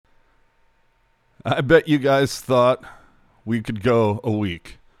I bet you guys thought we could go a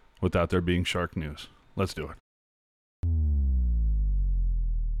week without there being shark news. Let's do it.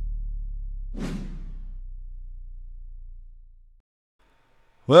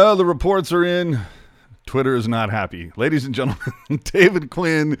 Well, the reports are in. Twitter is not happy. Ladies and gentlemen, David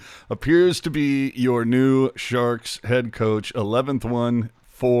Quinn appears to be your new Sharks head coach, 11th one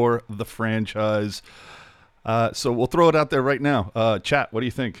for the franchise. So we'll throw it out there right now. Chat, what do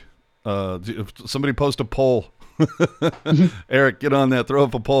you think? Somebody post a poll. Eric, get on that. Throw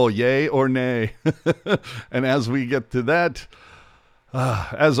up a poll. Yay or nay? And as we get to that,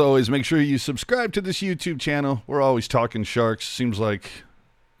 as always, make sure you subscribe to this YouTube channel. We're always talking Sharks. Seems like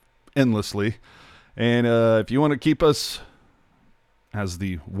endlessly. And if you want to keep us as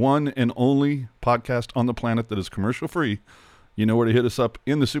the one and only podcast on the planet that is commercial free, you know where to hit us up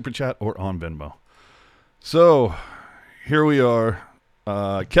in the Super Chat or on Venmo. So here we are.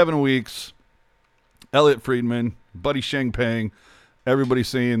 Kevin Weeks, Elliot Friedman, Buddy Shengpeng, everybody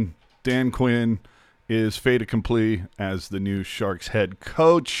saying Dan Quinn is fait accompli as the new Sharks head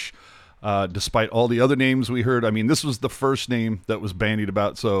coach. Despite all the other names we heard, I mean, this was the first name that was bandied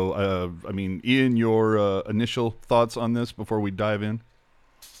about. So, Ian, your initial thoughts on this before we dive in?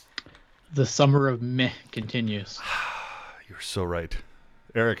 The summer of meh continues. You're so right.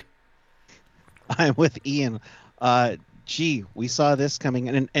 Eric? I'm with Ian. We saw this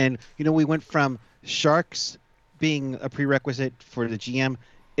coming, and we went from Sharks being a prerequisite for the GM.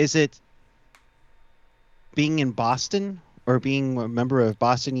 Is it being in Boston or being a member of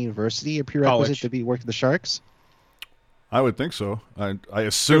Boston University a prerequisite College. to be working the Sharks? I would think so. I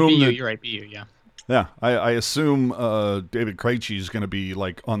assume BU, that, you're right, BU, yeah. yeah, I assume David Krejci is going to be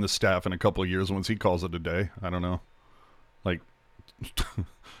like on the staff in a couple of years once he calls it a day. I don't know. Like,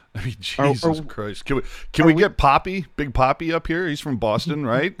 I mean, Jesus Christ. Can we get Poppy, Big Poppy up here? He's from Boston,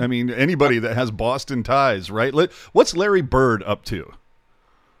 right? I mean, anybody that has Boston ties, right? What's Larry Bird up to?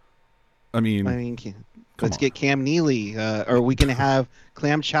 Let's get Cam Neely. Are we going to have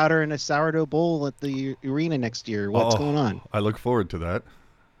clam chowder and a sourdough bowl at the arena next year? What's going on? I look forward to that.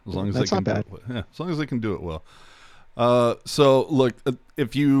 As long as That's they can not do bad. it. Yeah, as long as they can do it well. So look,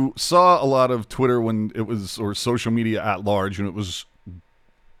 if you saw a lot of Twitter when it was, or social media at large, and it was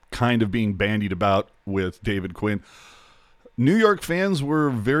kind of being bandied about with David Quinn, New York fans were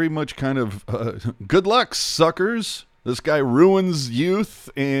very much kind of, good luck, suckers. This guy ruins youth.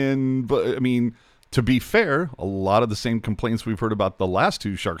 But I mean, to be fair, a lot of the same complaints we've heard about the last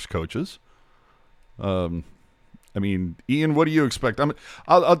two Sharks coaches. Ian, what do you expect?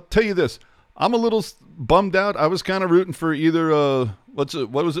 I'll tell you this. I'm a little bummed out. I was kind of rooting for either what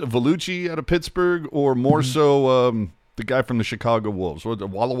was it, Vellucci out of Pittsburgh, or more so the guy from the Chicago Wolves, or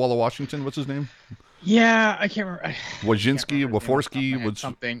Walla Walla Washington. What's his name? Yeah, I can't remember. Wojcinski, Waforski,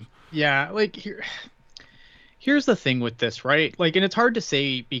 something. Yeah, like here's the thing with this, right? Like, and it's hard to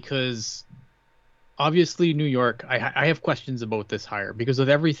say because obviously New York, I have questions about this hire because of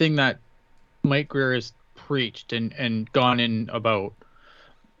everything that Mike Grier has preached and gone in about.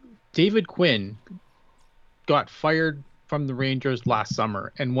 David Quinn got fired from the Rangers last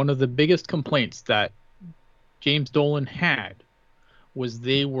summer, and one of the biggest complaints that James Dolan had was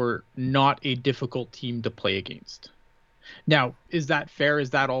they were not a difficult team to play against. Now, is that fair? Is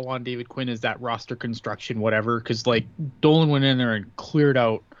that all on David Quinn? Is that roster construction, whatever? Because like Dolan went in there and cleared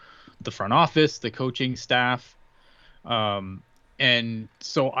out the front office, the coaching staff. And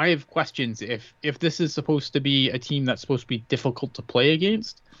so I have questions. If this is supposed to be a team that's supposed to be difficult to play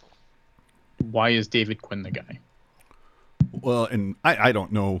against, why is David Quinn the guy? Well, and I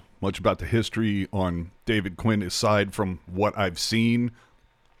don't know much about the history on David Quinn aside from what I've seen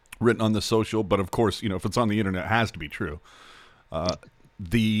written on the social, but of course, if it's on the internet, it has to be true.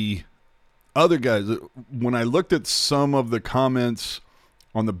 The other guys, when I looked at some of the comments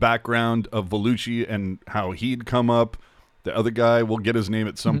on the background of Vellucci and how he'd come up, the other guy, we'll get his name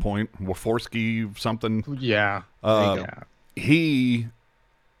at some point, Waforski something. Yeah. He,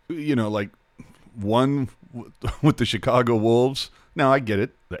 won with the Chicago Wolves. Now, I get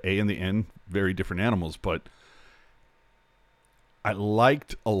it. The A and the N, very different animals, but I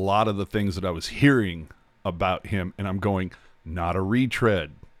liked a lot of the things that I was hearing about him, and I'm going, not a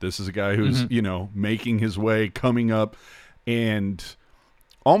retread. This is a guy who's, making his way, coming up, and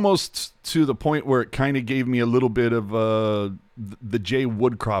almost to the point where it kind of gave me a little bit of the Jay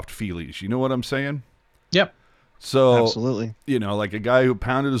Woodcroft feelies. You know what I'm saying? Yep. So, Absolutely. Like a guy who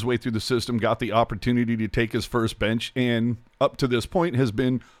pounded his way through the system, got the opportunity to take his first bench, and up to this point has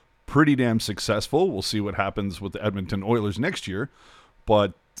been pretty damn successful. We'll see what happens with the Edmonton Oilers next year,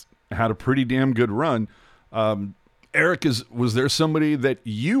 but had a pretty damn good run. Eric, was there somebody that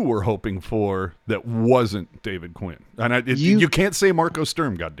you were hoping for that wasn't David Quinn? And you can't say Marco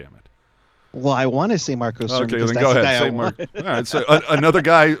Sturm, goddammit. Well, I want to say Marco Sturm. Okay, because then that's go the ahead. guy Say I want. Marco. All right, so another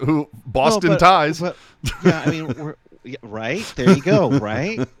guy who Boston No, ties. But, yeah, I mean, right there you go.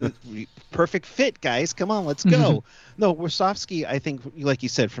 Right, perfect fit, guys. Come on, let's go. No, Wersofsky, I think, like you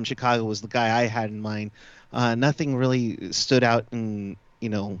said, from Chicago was the guy I had in mind. Nothing really stood out in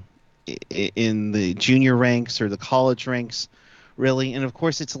in the junior ranks or the college ranks, really. And of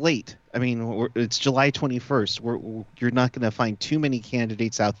course, it's late. I mean, it's July 21st. You're not going to find too many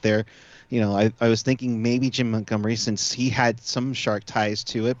candidates out there. I was thinking maybe Jim Montgomery, since he had some Shark ties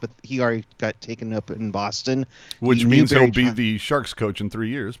to it, but he already got taken up in Boston. Which means he'll be the Sharks coach in 3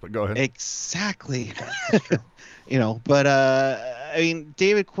 years, but go ahead. Exactly. But I mean,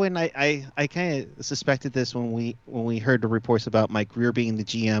 David Quinn, I kind of suspected this when we heard the reports about Mike Grier being the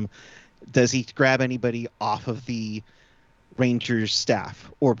GM. Does he grab anybody off of the Rangers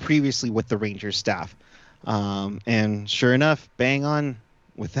staff or previously with the Rangers staff? And sure enough, bang on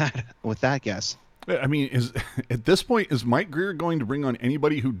with that guess. I mean, at this point, is Mike Grier going to bring on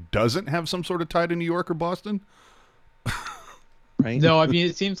anybody who doesn't have some sort of tie to New York or Boston? Right? No, I mean,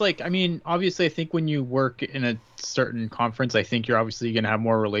 it seems like, obviously, I think when you work in a certain conference, I think you're obviously going to have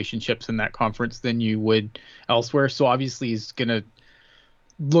more relationships in that conference than you would elsewhere. So obviously he's going to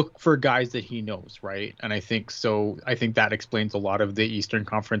look for guys that he knows, right? And I think that explains a lot of the Eastern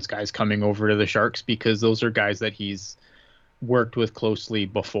Conference guys coming over to the Sharks, because those are guys that he's worked with closely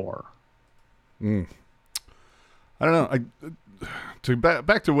before. I don't know.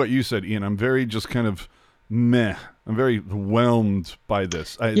 Back to what you said, Ian, I'm very just kind of meh. I'm very whelmed by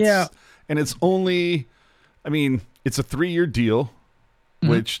this. Yeah. And it's only, it's a 3-year deal,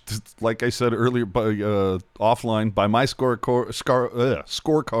 which, like I said earlier, by offline, by my scorecard, it's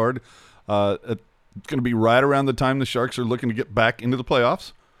going to be right around the time the Sharks are looking to get back into the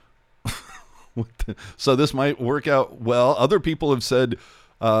playoffs. So this might work out well. Other people have said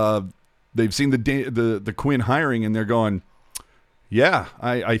they've seen the Quinn hiring, and they're going, yeah,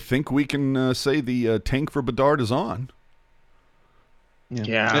 I think we can say the tank for Bedard is on.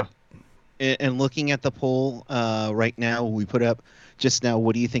 Yeah. And looking at the poll right now, we put up just now,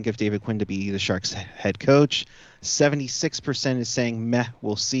 what do you think of David Quinn to be the Sharks head coach? 76% is saying meh,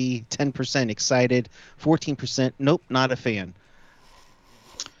 we'll see. 10% excited. 14%, nope, not a fan.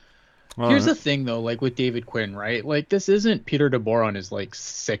 Here's the thing, though, like with David Quinn, right? Like, this isn't Peter DeBoer on his like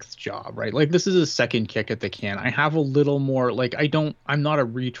 6th job, right? Like, this is a second kick at the can. I have a little more, like, I'm not a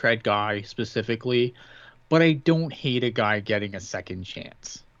retread guy specifically, but I don't hate a guy getting a second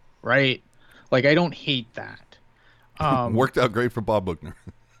chance, right? Like, I don't hate that. Worked out great for Bob Buckner.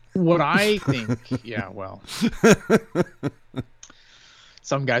 What I think, yeah, well,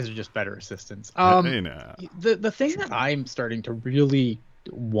 some guys are just better assistants. The thing that I'm starting to really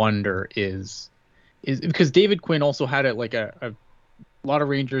wonder is because David Quinn also had a lot of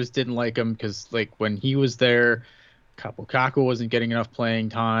Rangers didn't like him because, like, when he was there, Kaapo Kakko wasn't getting enough playing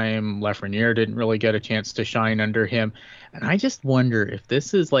time. Lafreniere didn't really get a chance to shine under him. And I just wonder if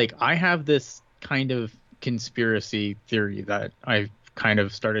this is like, I have this kind of conspiracy theory that I've kind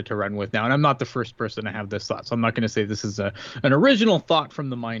of started to run with now. And I'm not the first person to have this thought, so I'm not going to say this is an original thought from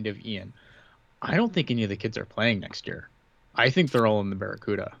the mind of Ian. I don't think any of the kids are playing next year. I think they're all in the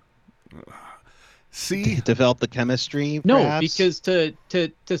Barracuda. See, develop the chemistry. No, perhaps? because to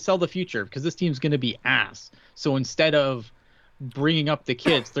sell the future, because this team's going to be ass. So instead of bringing up the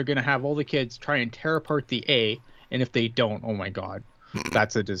kids, they're going to have all the kids try and tear apart the A, and if they don't, oh my God,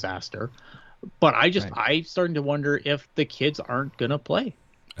 that's a disaster. But I'm starting to wonder if the kids aren't going to play.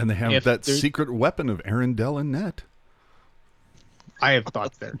 And they have that secret weapon of Aaron Dell and net. I have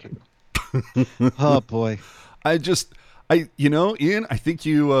thoughts there too. Oh boy. Ian, I think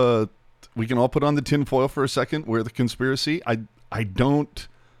we can all put on the tinfoil for a second. We're the conspiracy. I don't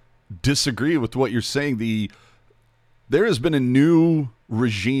disagree with what you're saying. There has been a new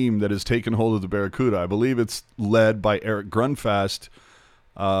regime that has taken hold of the Barracuda. I believe it's led by Eric Grunfast.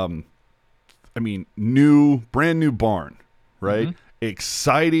 Brand new barn, right? Mm-hmm.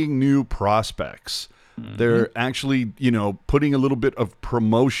 Exciting new prospects. Mm-hmm. They're actually, putting a little bit of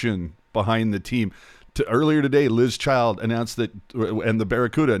promotion behind the team. Earlier today, Liz Child announced that, and the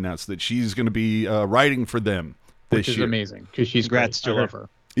Barracuda announced that she's going to be writing for them this year. Which is amazing, because she's great. I love her.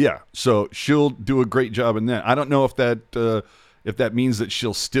 Yeah, so she'll do a great job in that. I don't know if that means that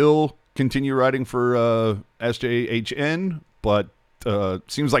she'll still continue writing for SJHN, but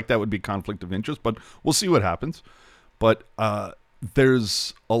seems like that would be conflict of interest. But we'll see what happens. But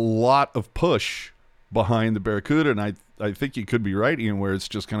there's a lot of push behind the Barracuda, and I think you could be right, Ian, where it's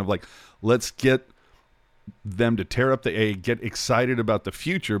just kind of like, let's get them to tear up the A, get excited about the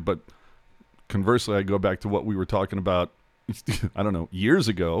future. But conversely, I go back to what we were talking about, I don't know, years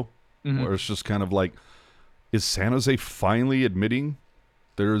ago, where it's just kind of like, is San Jose finally admitting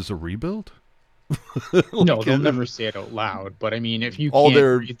there's a rebuild? No, they'll never say it out loud. But I mean, if you All can't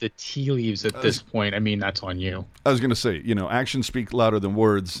their- read the tea leaves at this point, I mean, that's on you. I was going to say, actions speak louder than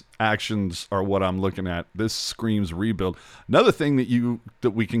words. Actions are what I'm looking at. This screams rebuild. Another thing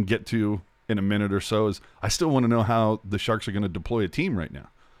that we can get to in a minute or so is I still want to know how the Sharks are going to deploy a team right now.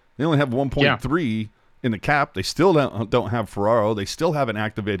 They only have 1.3 in the cap. They still don't have Ferraro. They still haven't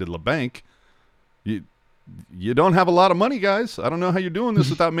activated LeBanc. You don't have a lot of money, guys. I don't know how you're doing this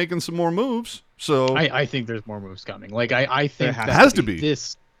without making some more moves. So I think there's more moves coming. Like I think There that has to be.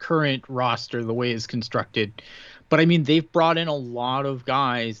 this current roster, the way it's constructed. But I mean, they've brought in a lot of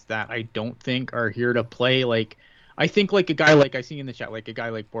guys that I don't think are here to play. Like I think like a guy like I see in the chat, like a guy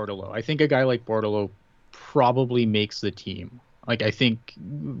like Bordelot. I think a guy like Bordelot probably makes the team. Like I think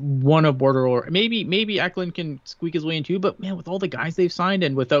one of Bordelot, maybe Eklund can squeak his way in too. But man, with all the guys they've signed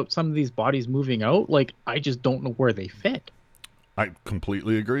and without some of these bodies moving out, like I just don't know where they fit. I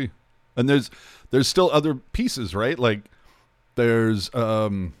completely agree. And there's still other pieces, right? Like there's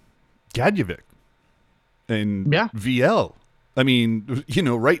Gadjevic and VL. I mean,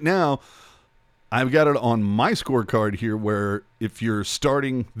 right now I've got it on my scorecard here where if you're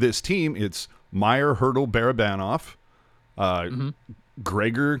starting this team, it's Meyer, Hurdle, Barabanov,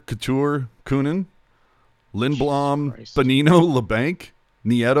 Gregor, Couture, Kunin, Lindblom, Bonino, LeBanc,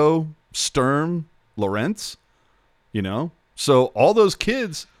 Nieto, Sturm, Lorentz, So all those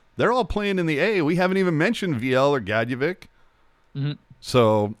kids, they're all playing in the A. We haven't even mentioned VL or Gadjevic.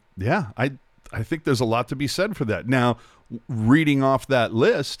 So, yeah, I think there's a lot to be said for that. Now, reading off that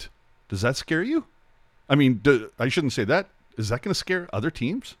list, does that scare you? I mean, I shouldn't say that. Is that going to scare other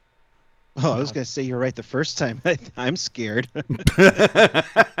teams? Oh, I was going to say you're right the first time. I'm scared. No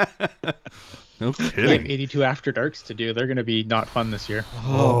They have kidding. 82 After Darks to do. They're going to be not fun this year.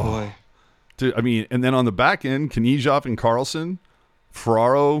 Oh, boy. Dude, I mean, and then on the back end, Knizhov and Carlson,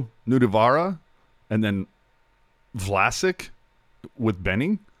 Ferraro, Nudivara, and then Vlasic with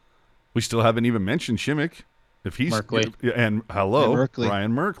Benning. We still haven't even mentioned Shimmick. If he's Merkley. and And Merkley.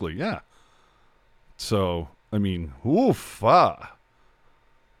 Ryan Merkley, yeah. So I mean,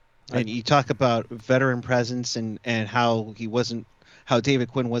 And you talk about veteran presence and how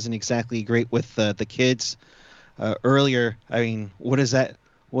David Quinn wasn't exactly great with the kids earlier. I mean, what does that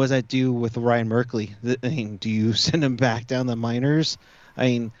do with Ryan Merkley? I mean, do you send him back down the minors? I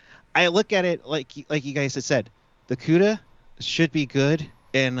mean, I look at it like you guys had said, the CUDA should be good,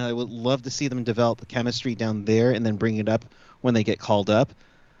 and I would love to see them develop the chemistry down there and then bring it up when they get called up.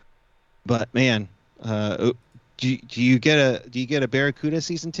 But man, do you get a Barracuda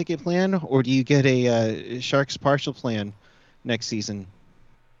season ticket plan, or do you get a Sharks partial plan next season?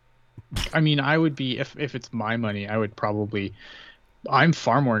 I mean, I would be if it's my money, I'm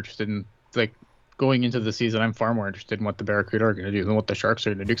far more interested in like going into the season. I'm far more interested in what the Barracuda are going to do than what the Sharks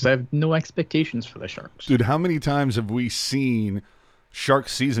are going to do because I have no expectations for the Sharks. dude, how many times have we seen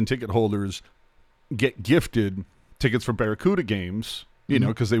Sharks season ticket holders get gifted tickets for Barracuda games?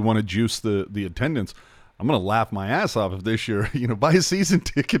 Because they want to juice the attendance. I'm going to laugh my ass off if this year, buy a season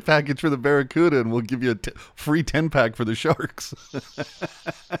ticket package for the Barracuda and we'll give you a free 10-pack for the Sharks.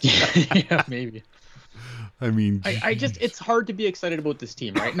 Yeah, maybe. I mean, it's hard to be excited about this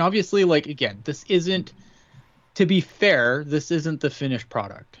team, right? And obviously, like, again, to be fair, this isn't the finished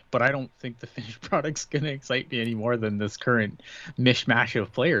product, but I don't think the finished product's going to excite me any more than this current mishmash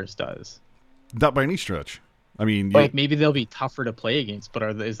of players does. not by any stretch. I mean, Like, maybe they'll be tougher to play against, but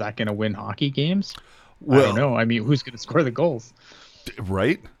is that going to win hockey games? I well, don't know. I mean, who's going to score the goals?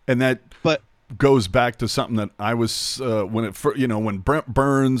 right? And that But goes back to something that I was when Brent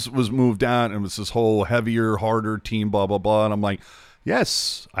Burns was moved out and it was this whole heavier, harder team, blah blah blah, and I'm like,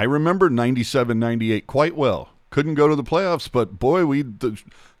 yes, I remember 97, 98 quite well. Couldn't go to the playoffs, but boy, the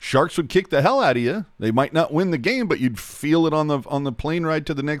Sharks would kick the hell out of you. They might not win the game, but you'd feel it on the plane ride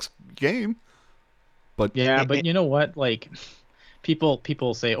to the next game. But Yeah, but you know what? Like,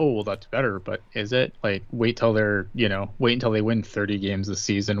 people say, "Oh, well, that's better," but is it? Like, wait until they win 30 games this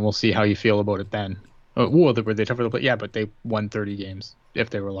season. We'll see how you feel about it then. Oh, whoa, were they tougher to play? Yeah, but they won 30 games if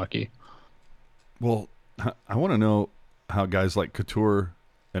they were lucky. well, I want to know how guys like Couture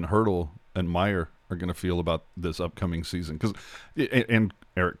and Hurdle and Meyer are going to feel about this upcoming season, and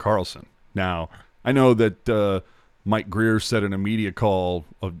Erik Karlsson. Now, I know that Mike Greer said in a media call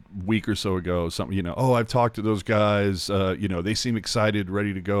a week or so ago something, I've talked to those guys, they seem excited,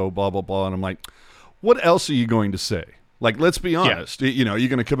 ready to go, blah blah blah, and I'm like, what else are you going to say? Like, let's be honest. You know, you're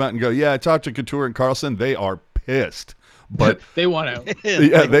going to come out and go, yeah, I talked to Couture and Carlson. They are pissed. But they want out.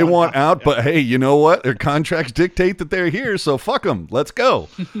 Yeah, they want out. But hey, you know what? Their contracts dictate that they're here, so fuck them. Let's go.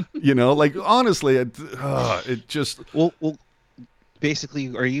 You know, like honestly, it just. Well,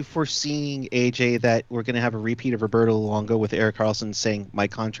 basically, are you foreseeing, AJ, that we're going to have a repeat of Roberto Luongo with Erik Karlsson saying my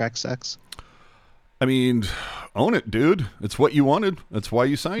contract sucks? I mean, own it, dude. It's what you wanted. That's why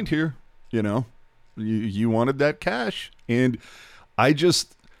you signed here. You know, you wanted that cash, and I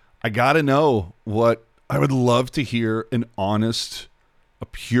gotta know what. I would love to hear a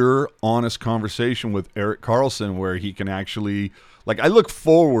pure, honest conversation with Erik Karlsson where he can actually, like, I look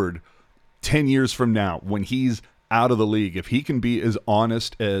forward 10 years from now when he's out of the league, if he can be as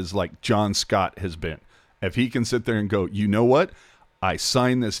honest as, like, John Scott has been. If he can sit there and go, you know what? I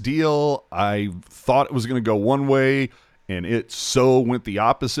signed this deal. I thought it was going to go one way, and it so went the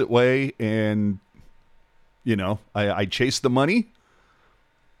opposite way, and, you know, I chased the money.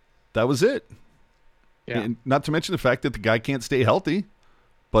 That was it. Yeah. And not to mention the fact that the guy can't stay healthy.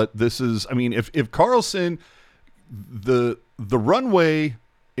 But this is, I mean, if Karlsson, the runway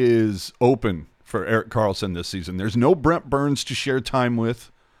is open for Erik Karlsson this season. There's no Brent Burns to share time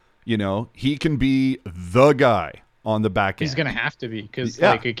with. You know, he can be the guy on the back end. He's going to have to be because,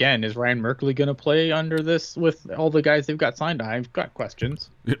 like, again, is Ryan Merkley going to play under this with all the guys they've got signed? I've got questions.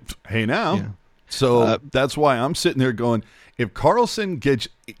 Hey, now. Yeah. So that's why I'm sitting there going, if Karlsson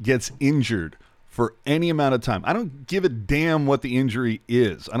gets injured for any amount of time, I don't give a damn what the injury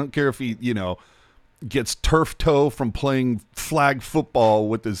is. I don't care if he, you know, gets turf toe from playing flag football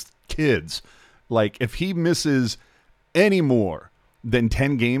with his kids. Like, if he misses any more than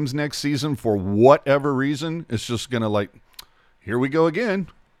 10 games next season for whatever reason, it's just going to, like, here we go again.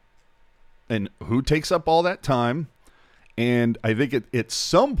 And who takes up all that time? And I think at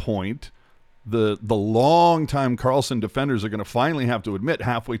some point, the long-time Karlsson defenders are going to finally have to admit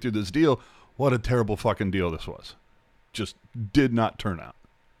halfway through this deal, what a terrible fucking deal this was. Just did not turn out.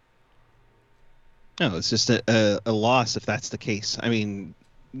 No, it's just a loss if that's the case. I mean,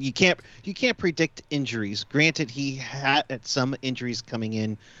 you can't predict injuries. Granted, he had some injuries coming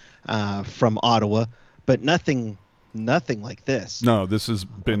in from Ottawa, but nothing like this. No, this has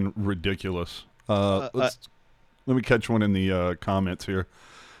been ridiculous. Let me catch one in the comments here.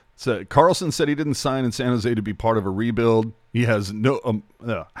 So Karlsson said he didn't sign in San Jose to be part of a rebuild. He has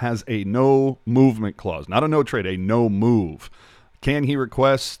a no movement clause, not a no trade, a no move. Can he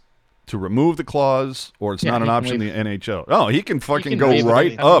request to remove the clause, or it's not an option in the NHL? Oh, he can fucking go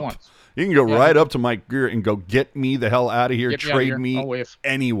right up. He can go right up to Mike Grier and go, get me the hell out of here. Trade me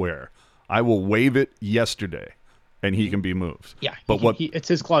anywhere. I will waive it yesterday, and he can be moved. Yeah, but it's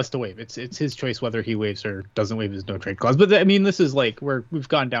his clause to waive. It's his choice whether he waives or doesn't waive his no trade clause. But I mean, this is like we've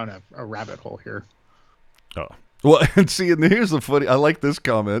gone down a rabbit hole here. Oh, well, and see, and here's the funny. I like this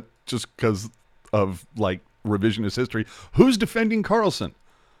comment just because of like revisionist history. Who's defending Karlsson?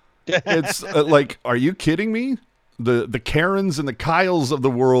 It's like, are you kidding me? The Karens and the Kyles of the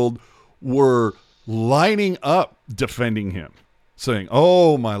world were lining up defending him, saying,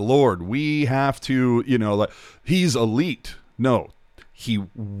 oh my Lord, we have to, you know, like, he's elite. No, he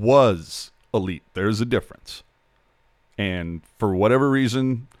was elite. There's a difference. And for whatever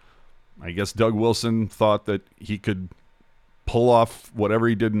reason, I guess Doug Wilson thought that he could pull off whatever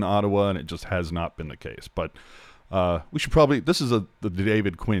he did in Ottawa, and it just has not been the case. But we should probably, this is the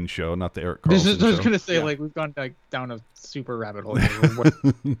David Quinn show, not the Erik Karlsson show. I was going to say, like, we've gone down a super rabbit hole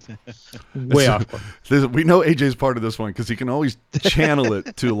here. Way off. We know AJ's part of this one because he can always channel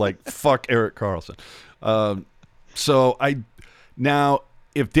it to, like, fuck Erik Karlsson. So now,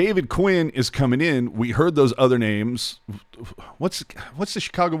 if David Quinn is coming in, we heard those other names. What's the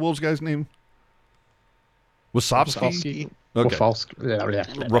Chicago Wolves guy's name? Wasowski? Okay.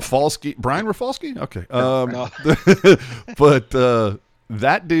 Rafalski. Brian Rafalski? Okay. But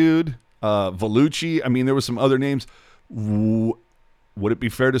that dude, Vellucci, I mean, there were some other names. Would it be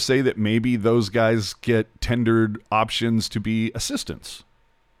fair to say that maybe those guys get tendered options to be assistants?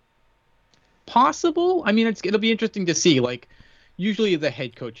 Possible. I mean, it'll be interesting to see. Like, usually the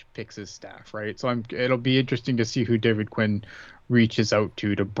head coach picks his staff, right? So it'll be interesting to see who David Quinn reaches out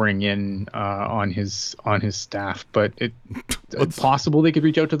to bring in on his staff. But it's possible they could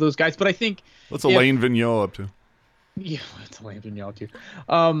reach out to those guys. But I think what's Alain Vigneault up to? Yeah, what's Alain Vigneault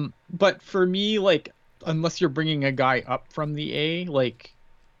too? But for me, like, unless you're bringing a guy up from the A, like,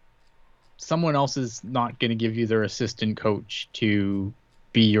 someone else is not going to give you their assistant coach to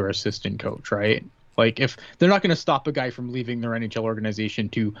be your assistant coach, right? Like, if they're not going to stop a guy from leaving their NHL organization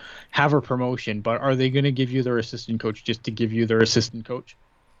to have a promotion, but are they going to give you their assistant coach just to give you their assistant coach?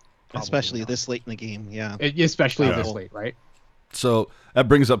 Probably especially not. this late in the game. Yeah. Especially Yeah. this late, right? So that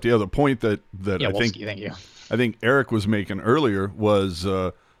brings up the other point that Yeah, I think thank you. I think Eric was making earlier was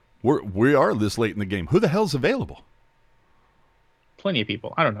we are this late in the game. Who the hell's available? Plenty of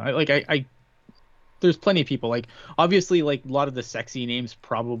people. I don't know. I there's plenty of people. Like, obviously, like, a lot of the sexy names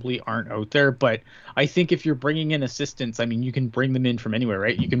probably aren't out there, but I think if you're bringing in assistants, I mean, you can bring them in from anywhere,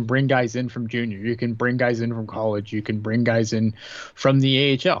 right? You can bring guys in from junior, you can bring guys in from college, you can bring guys in from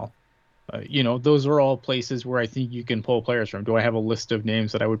the AHL. Those are all places where I think you can pull players from. Do I have a list of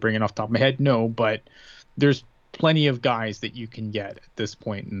names that I would bring in off the top of my head? No, but there's plenty of guys that you can get at this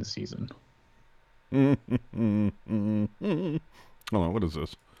point in the season. Hold on, what is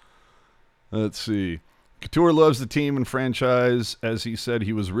this? Let's see. Couture loves the team and franchise. As he said,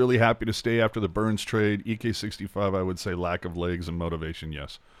 he was really happy to stay after the Burns trade. EK65, I would say lack of legs and motivation,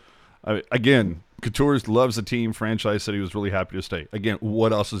 yes. Again, Couture loves the team. Franchise said he was really happy to stay. Again,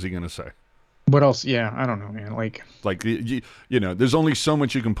 what else is he going to say? What else? Yeah, I don't know, man. Like, there's only so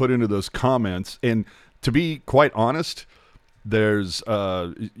much you can put into those comments. And to be quite honest, there's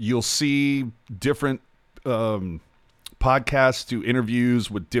you'll see different podcasts do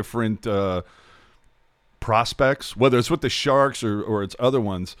interviews with different prospects, whether it's with the Sharks or it's other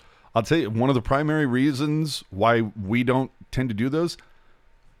ones. I'll tell you, one of the primary reasons why we don't tend to do those,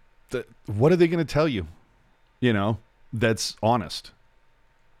 what are they going to tell you? That's honest.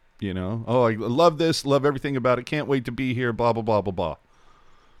 Oh, I love this, love everything about it, can't wait to be here, blah, blah, blah, blah, blah.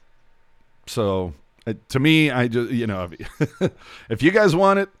 So to me, I just, if you guys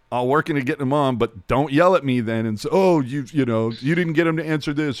want it, I'll work into getting them on, but don't yell at me then and say, oh, you didn't get them to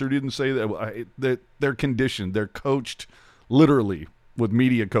answer this or didn't say that. They're conditioned. They're coached literally with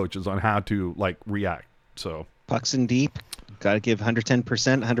media coaches on how to react. So Pucks in deep, got to give 110%,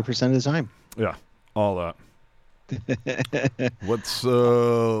 100% of the time. Yeah, all that. What's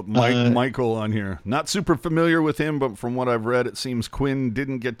Michael on here? Not super familiar with him, but from what I've read, it seems Quinn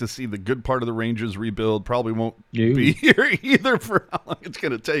didn't get to see the good part of the Rangers rebuild. Probably won't be here either for how long it's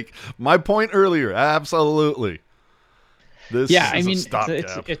going to take. My point earlier, absolutely. This is a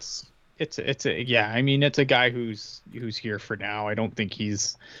stopgap. It's a guy who's here for now. I don't think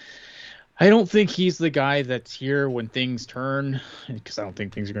he's the guy that's here when things turn, because I don't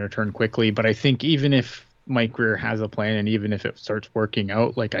think things are going to turn quickly. But I think even if Mike Grier has a plan, and even if it starts working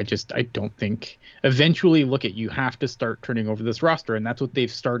out, I don't think eventually, you have to start turning over this roster. And that's what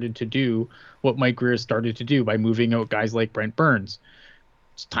they've started to do, what Mike Grier started to do by moving out guys like Brent Burns.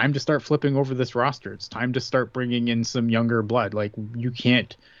 It's time to start flipping over this roster. It's time to start bringing in some younger blood.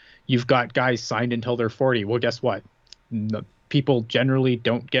 You've got guys signed until they're 40. Well, guess what? People generally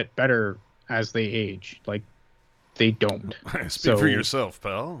don't get better as they age. They don't. Speak for yourself,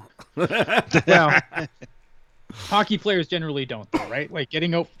 pal. Well, hockey players generally don't, though, right?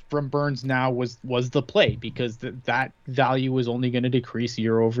 Getting out from Burns now was the play, because that value is only going to decrease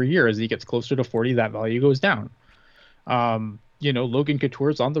year over year. As he gets closer to 40, that value goes down. Logan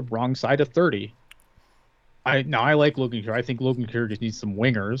Couture's on the wrong side of 30. I like Logan Couture. I think Logan Couture just needs some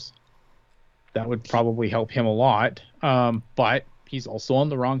wingers. That would probably help him a lot. But he's also on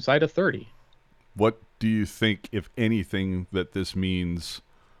the wrong side of 30. What do you think, if anything, that this means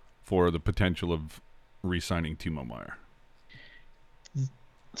for the potential of re-signing Timo Meier?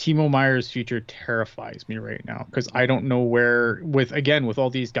 Timo Meier's future terrifies me right now, because I don't know where, with all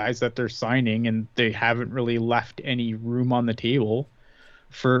these guys that they're signing, and they haven't really left any room on the table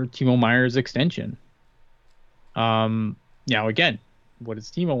for Timo Meier's extension. Now, again, what does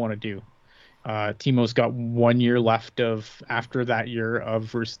Timo want to do? Timo's got 1 year left after that year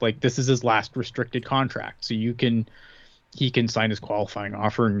of this is his last restricted contract. So he can sign his qualifying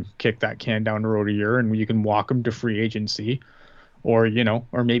offer and kick that can down the road a year, and you can walk him to free agency, or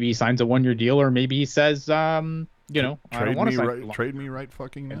maybe he signs a 1 year deal, or maybe he says, I don't want to sign. Trade me right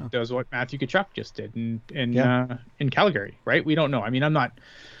fucking now. And does what Matthew Tkachuk just did in Calgary, right? We don't know. I mean,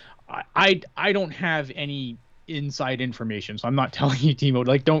 I don't have any inside information, so I'm not telling you,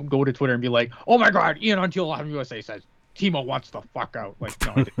 Timo, don't go to Twitter and be like, oh my god, Ian on Teal Live USA says Timo wants the fuck out.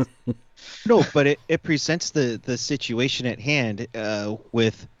 No. No, but it presents the situation at hand,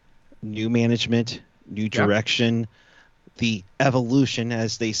 with new management, new direction, the evolution,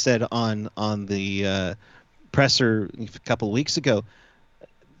 as they said on the presser a couple of weeks ago.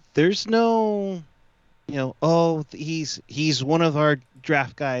 There's no, he's one of our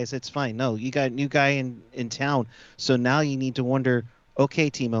draft guys, it's fine. No, you got a new guy in town, so now you need to wonder, okay,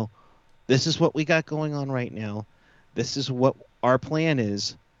 Timo, this is what we got going on right now. This is what our plan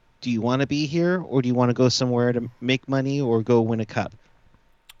is. Do you want to be here, or do you want to go somewhere to make money or go win a cup?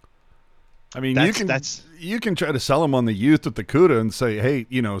 I mean, That's you can try to sell them on the youth at the CUDA and say, hey,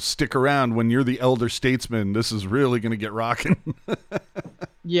 stick around when you're the elder statesman. This is really going to get rocking.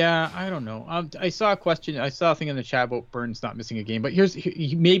 Yeah, I don't know. I saw a question. I saw a thing in the chat about Burns not missing a game. But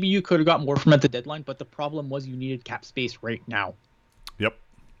maybe you could have got more from at the deadline. But the problem was you needed cap space right now. Yep.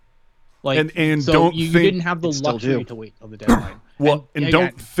 Like, and so don't you think didn't have the luxury to wait till the deadline. well, and yeah,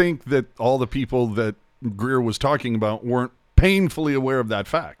 don't think that all the people that Greer was talking about weren't painfully aware of that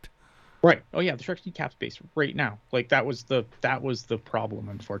fact. Right. Oh yeah, the Sharks need cap space right now. Like that was the problem.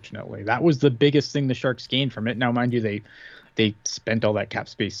 Unfortunately, that was the biggest thing the Sharks gained from it. Now, mind you, they spent all that cap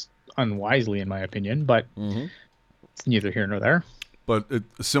space unwisely, in my opinion. But it's neither here nor there. But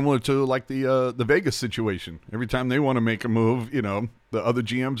it's similar to like the Vegas situation. Every time they want to make a move, the other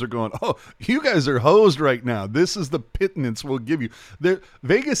GMs are going, "Oh, you guys are hosed right now. This is the pittance we'll give you."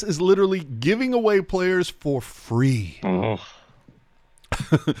 Vegas is literally giving away players for free. Oh.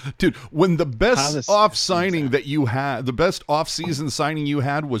 Dude, when the best off signing that you had, the best off-season signing you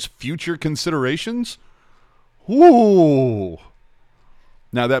had was future considerations. Ooh.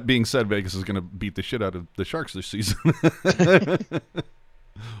 Now, that being said, Vegas is going to beat the shit out of the Sharks this season.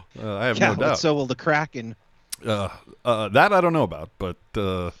 I have no doubt. So will the Kraken. That I don't know about, but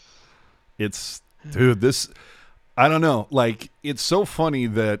it's, dude, this, I don't know. Like, it's so funny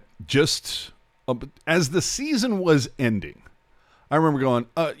that just as the season was ending, I remember going,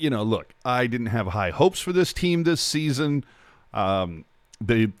 look, I didn't have high hopes for this team this season. I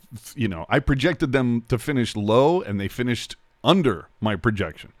projected them to finish low, and they finished under my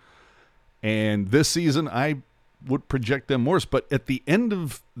projection. And this season, I would project them worse. But at the end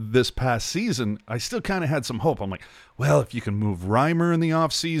of this past season, I still kind of had some hope. I'm like, well, if you can move Reimer in the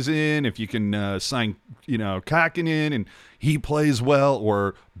offseason, if you can sign, Kakinen and he plays well,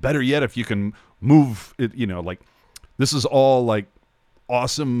 or better yet, if you can move it, like this is all like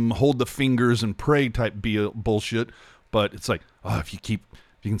awesome, hold the fingers and pray type bullshit. But it's like, oh, if you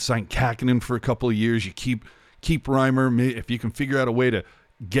can sign Kakinen for a couple of years, you keep Reimer. If you can figure out a way to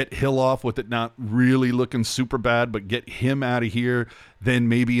get Hill off with it not really looking super bad, but get him out of here, then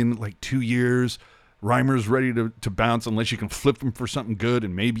maybe in like 2 years, Reimer's ready to bounce unless you can flip him for something good,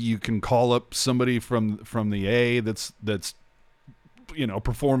 and maybe you can call up somebody from the A that's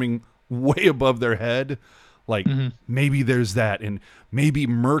performing way above their head. Like maybe there's that, and maybe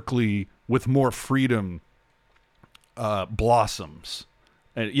Merkley with more freedom blossoms.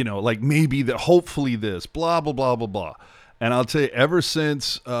 And, like maybe that, hopefully this, blah, blah, blah, blah, blah. And I'll tell you, ever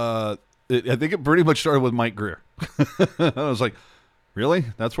since, I think it pretty much started with Mike Grier. I was like, really?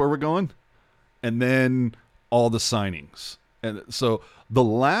 That's where we're going? And then all the signings. And so the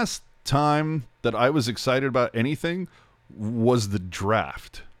last time that I was excited about anything was the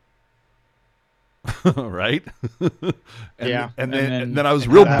draft. Right? And then I was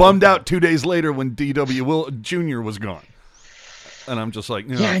real bummed out 2 days later when D.W. Will Jr. was gone. And I'm just like,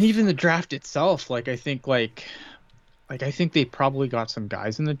 yeah, and even the draft itself, I think they probably got some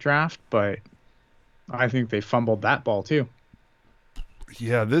guys in the draft, but I think they fumbled that ball too.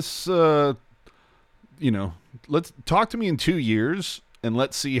 Yeah, this, let's talk to me in 2 years and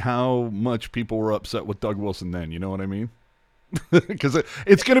let's see how much people were upset with Doug Wilson then. You know what I mean? Because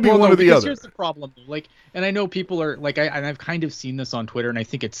it's going to be one or the other. Here's the problem, and I know people are and I've kind of seen this on Twitter, and I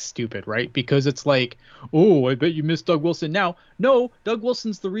think it's stupid, right? Because it's like, oh, I bet you missed Doug Wilson. Now, no, Doug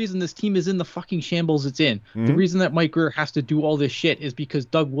Wilson's the reason this team is in the fucking shambles it's in. Mm-hmm. The reason that Mike Grier has to do all this shit is because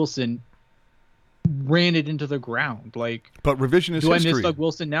Doug Wilson ran it into the ground. But revisionist do history. I miss Doug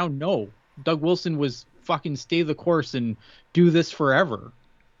Wilson now? No, Doug Wilson was fucking stay the course and do this forever.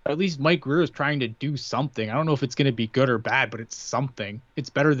 At least Mike Grier is trying to do something. I don't know if it's going to be good or bad, but it's something.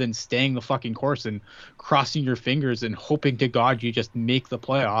 It's better than staying the fucking course and crossing your fingers and hoping to God you just make the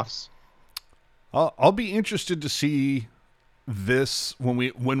playoffs. I'll be interested to see this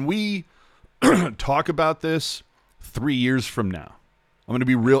when we talk about this 3 years from now. I'm going to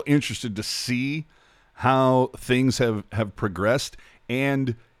be real interested to see how things have progressed,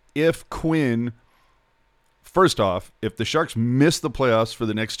 and if Quinn. First off, if the Sharks miss the playoffs for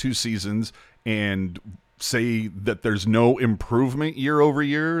the next 2 seasons and say that there's no improvement year over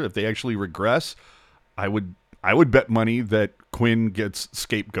year, if they actually regress, I would bet money that Quinn gets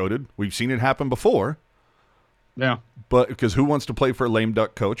scapegoated. We've seen it happen before. Yeah. But because who wants to play for a lame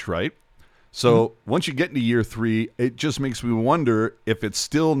duck coach, right? So once you get into year 3, it just makes me wonder if it's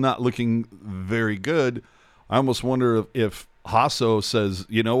still not looking very good. I almost wonder if Hasso says,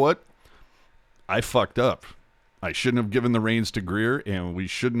 you know what? I fucked up. I shouldn't have given the reins to Grier, and we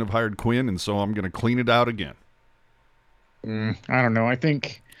shouldn't have hired Quinn, and so I'm going to clean it out again. I don't know. I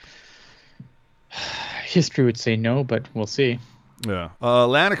think history would say no, but we'll see. Yeah.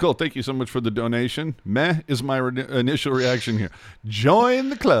 Lanical, thank you so much for the donation. Meh is my initial reaction here. Join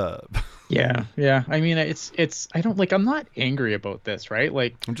the club. Yeah. I mean, I'm not angry about this, right?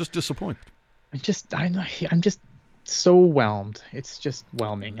 Like, I'm just disappointed. I'm just so whelmed. It's just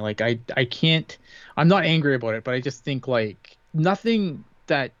whelming. Like, I can't. I'm not angry about it, but I just think like nothing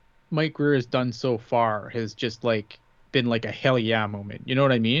that Mike Grier has done so far has just like been like a hell yeah moment. You know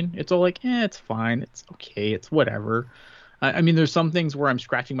what I mean? It's all like, it's fine, it's okay, it's whatever. I mean, there's some things where I'm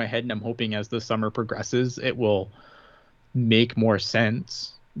scratching my head and I'm hoping as the summer progresses, it will make more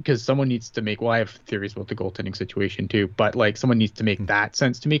sense because someone needs to make. Well, I have theories about the goaltending situation too, but like someone needs to make that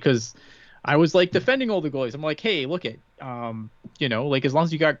sense to me because I was like defending all the goalies. I'm like, hey, look at, like as long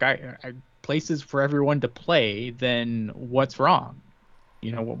as you got places for everyone to play, then what's wrong?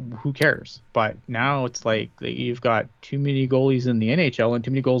 Who cares? But now it's like you've got too many goalies in the NHL and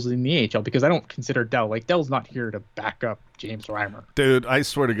too many goals in the AHL because I don't consider Dell. Like, Dell's not here to back up James Reimer. Dude, I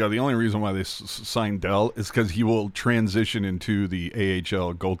swear to God, the only reason why they signed Dell is because he will transition into the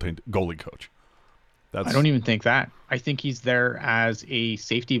AHL goalie coach. I don't even think that. I think he's there as a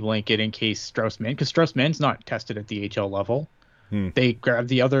safety blanket in case Strauss-Mann, because Strauss-Mann's not tested at the AHL level. They grabbed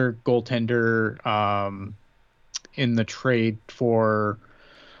the other goaltender in the trade for,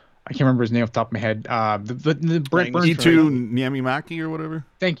 I can't remember his name off the top of my head. The Brent Burns. E2 Niemi Maki or whatever.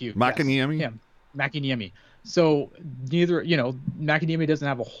 Thank you. Makiniemi. Yeah, Makiniemi. So Makiniemi doesn't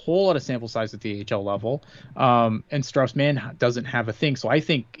have a whole lot of sample size at the AHL level, and Strauss-Mann doesn't have a thing. So I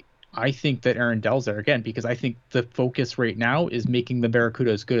think that Aaron Dell's there again because I think the focus right now is making the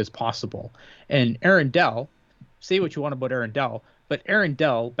Barracuda as good as possible. And Aaron Dell, say what you want about Aaron Dell, but Aaron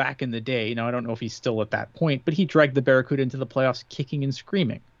Dell back in the day, I don't know if he's still at that point, but he dragged the Barracuda into the playoffs kicking and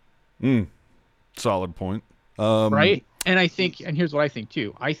screaming. Solid point. Right? And here's what I think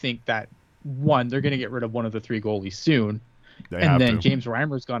too. I think that one, they're going to get rid of one of the three goalies soon. And then James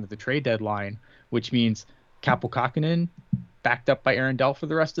Reimer's gone to the trade deadline, which means Kaapo Kähkönen backed up by Aaron Dell for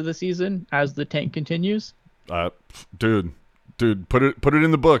the rest of the season as the tank continues. Dude, put it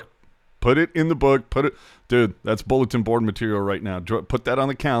in the book. Put it in the book. Dude, that's bulletin board material right now. Put that on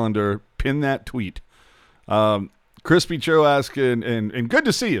the calendar. Pin that tweet. Crispy Joe asking, and good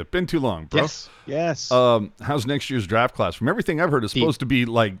to see you. Been too long, bro. Yes. How's next year's draft class? From everything I've heard, it's supposed to be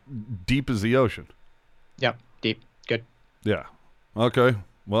like deep as the ocean. Yep, deep. Good. Yeah. Okay.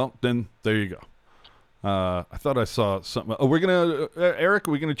 Well, then there you go. I thought I saw something. Oh, we're gonna Eric.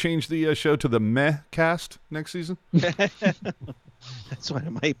 Are we gonna change the show to the Meh Cast next season? That's what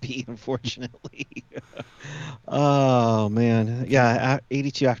it might be, unfortunately. Oh man, yeah.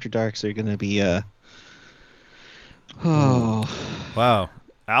 82 After Darks are gonna be. Oh. Wow.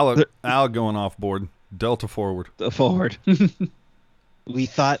 Al going off board. Delta forward. Forward. We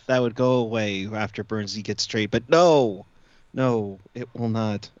thought that would go away after Burnsy gets straight, but no, it will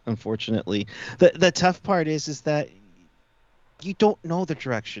not. Unfortunately, the tough part is that you don't know the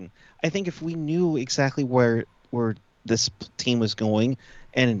direction. I think if we knew exactly where this team was going,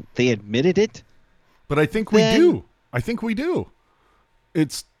 and they admitted it, but I think we do.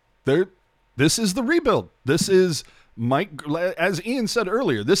 It's there. This is the rebuild. This is Mike, as Ian said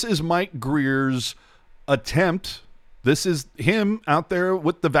earlier. This is Mike Grier's attempt. This is him out there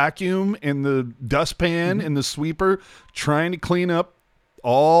with the vacuum and the dustpan and the sweeper trying to clean up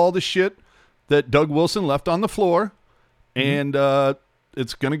all the shit that Doug Wilson left on the floor. And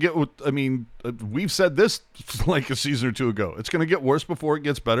it's going to get, we've said this like a season or two ago. It's going to get worse before it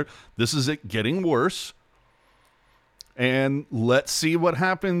gets better. This is it getting worse. And let's see what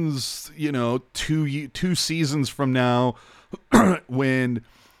happens, 2 seasons from now when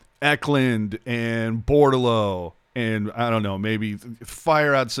Eklund and Bordeleau and I don't know, maybe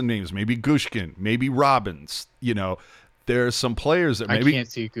fire out some names, maybe Gushkin, maybe Robbins, there's some players that maybe. I can't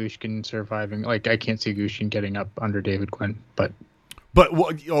see Gushkin surviving. Like, I can't see Gushkin getting up under David Quinn, but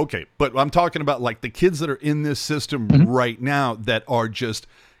okay. But I'm talking about like the kids that are in this system right now that are just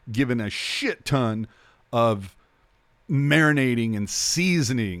given a shit ton of marinating and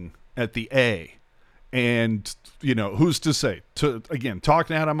seasoning at the A. And, who's to say? Again,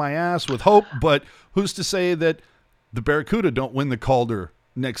 talking out of my ass with hope, but who's to say that the Barracuda don't win the Calder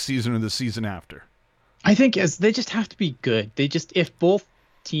next season or the season after? I think they just have to be good. If both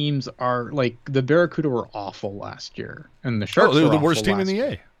teams are like the Barracuda were awful last year and the Sharks they're were the worst awful team in the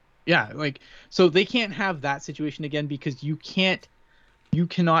A. Yeah, so they can't have that situation again because you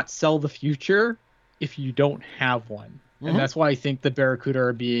cannot sell the future if you don't have one. And that's why I think the Barracuda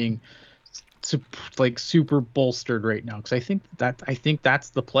are being super bolstered right now, because I think that's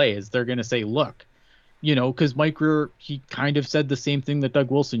the play is they're going to say, look, because Mike Grier, he kind of said the same thing that Doug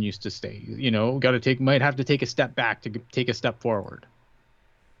Wilson used to say. Might have to take a step back to take a step forward.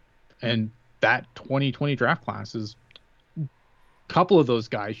 And that 2020 draft class is a couple of those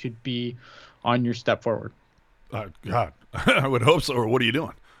guys should be on your step forward. God, I would hope so. Or what are you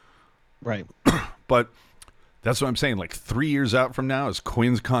doing? Right. But that's what I'm saying. Like 3 years out from now, as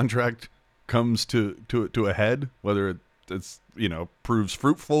Quinn's contract comes to a head, whether it's proves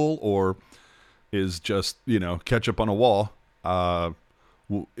fruitful or is just ketchup on a wall,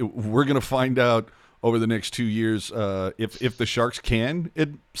 we're gonna find out over the next 2 years if the Sharks can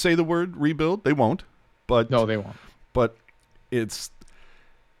say the word rebuild. They won't. But no, they won't. But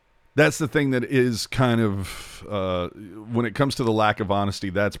that's the thing that is kind of when it comes to the lack of honesty,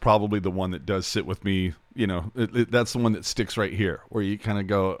 that's probably the one that does sit with me. That's the one that sticks right here, where you kind of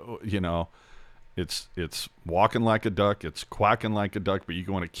go, it's walking like a duck, it's quacking like a duck, but you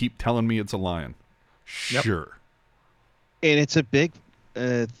want to keep telling me it's a lion. Yep. Sure. And it's a big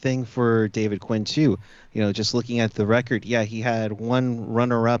thing for David Quinn too. Just looking at the record, yeah, he had one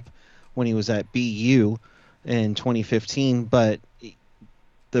runner-up when he was at BU in 2015, but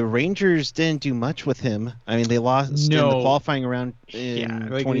the Rangers didn't do much with him. I mean, they lost in the qualifying round in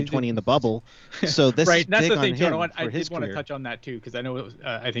 2020 in the bubble. So this right. is That's big the thing, on too. him I for his did want to career. touch on that too, because I know it was.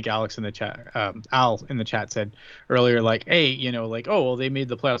 I think Alex in the chat, Al in the chat said earlier, like, hey, oh well, they made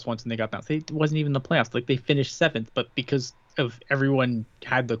the playoffs once and they got bounced. It wasn't even the playoffs. Like they finished 7th, but because of everyone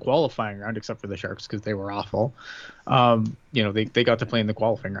had the qualifying round except for the Sharks because they were awful. They got to play in the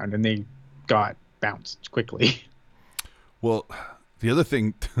qualifying round and they got bounced quickly. Well, the other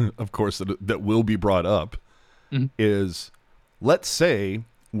thing, of course, that will be brought up is, let's say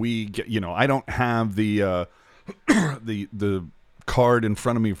we get, I don't have the the card in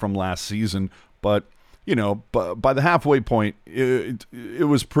front of me from last season, but by the halfway point, it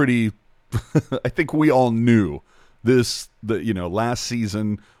was pretty. I think we all knew last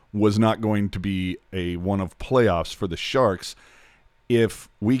season was not going to be a one of playoffs for the Sharks. If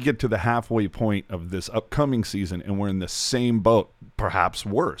we get to the halfway point of this upcoming season and we're in the same boat, perhaps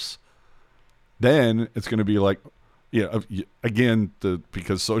worse, then it's going to be like, again,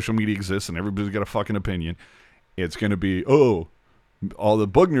 because social media exists and everybody's got a fucking opinion, it's going to be, all the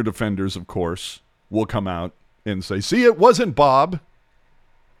Bugner defenders, of course, will come out and say, see, it wasn't Bob.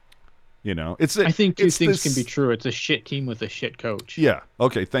 I think two things can be true. It's a shit team with a shit coach. Yeah.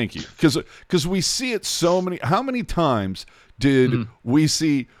 Okay. Thank you. Because we see it so many. How many times did we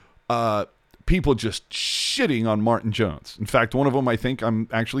see people just shitting on Martin Jones? In fact, one of them I think I'm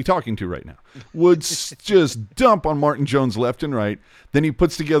actually talking to right now would just dump on Martin Jones left and right. Then he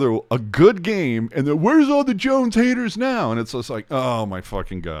puts together a good game, and then where's all the Jones haters now? And it's just like, oh my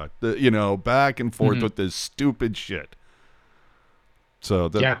fucking god, back and forth with this stupid shit. So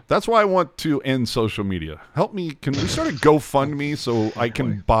that's why I want to end social media. Help me. Can we start a GoFundMe so I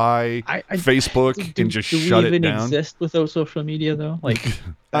can buy Facebook and just shut it down? Do we even exist without social media, though? Like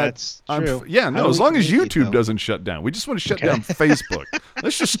that's true. As long as YouTube doesn't shut down. We just want to shut down Facebook.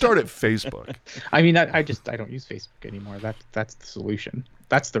 Let's just start at Facebook. I mean, I don't use Facebook anymore. That's the solution.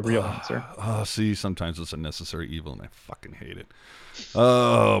 That's the real answer. See, sometimes it's a necessary evil, and I fucking hate it.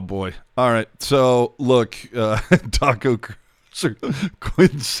 Oh, boy. All right. So, look, Taco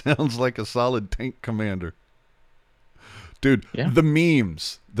Quinn sounds like a solid tank commander. Dude, the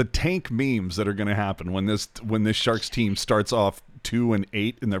memes, the tank memes that are going to happen when this Sharks team starts off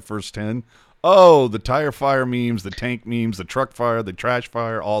 2-8 in their first 10. Oh, the tire fire memes, the tank memes, the truck fire, the trash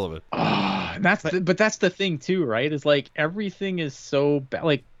fire, all of it. But that's the thing too, right? Is like everything is so bad.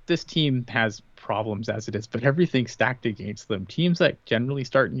 Like this team has problems as it is, but everything's stacked against them. Teams that generally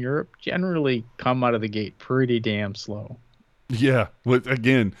start in Europe generally come out of the gate pretty damn slow. Yeah.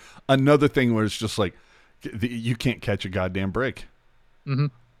 Again, another thing where it's just like you can't catch a goddamn break. Mm-hmm.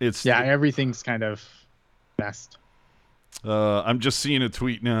 Everything's kind of best. I'm just seeing a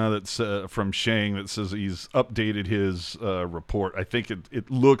tweet now that's from Shang that says he's updated his report. I think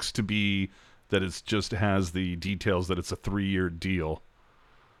it looks to be that it just has the details that it's a 3-year deal.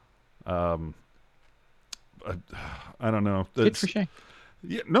 I don't know. Good for Shang.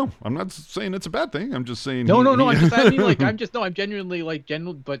 Yeah, no, I'm not saying it's a bad thing. I'm just saying no. I'm genuinely like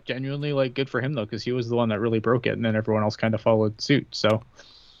good for him though, because he was the one that really broke it, and then everyone else kind of followed suit. So,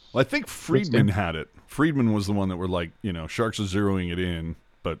 well, I think Friedman had it. Friedman was the one that were like, Sharks are zeroing it in,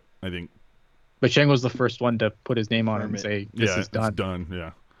 but I think. But Sheng was the first one to put his name on it and say, "This is done." It's done.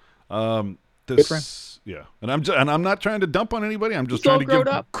 Yeah. Good for him. Yeah, and I'm not trying to dump on anybody. I'm just trying to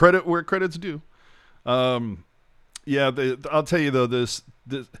give credit where credit's due. Yeah, I'll tell you though, this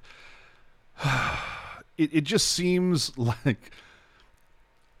it just seems like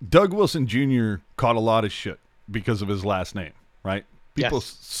Doug Wilson Jr. caught a lot of shit because of his last name, right? People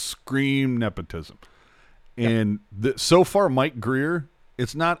Yes. scream nepotism. And so far, Mike Greer,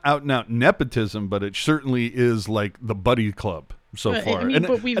 it's not out and out nepotism, but it certainly is like the buddy club so far. I mean,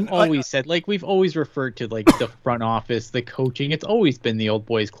 but we've always said, like, we've always referred to, like, the front office, the coaching. It's always been the old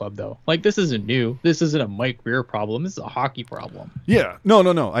boys club, though. Like, this isn't new. This isn't a Mike Greer problem. This is a hockey problem. Yeah. No.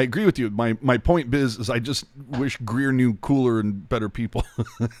 I agree with you. My point, Biz, is I just wish Greer knew cooler and better people.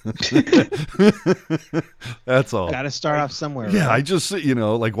 That's all. Got to start off somewhere. Yeah, right? I just,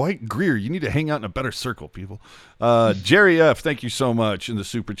 like, why Greer? You need to hang out in a better circle, people. Jerry F., thank you so much in the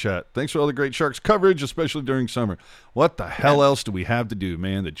super chat. Thanks for all the great Sharks coverage, especially during summer. What the hell else do we have to do,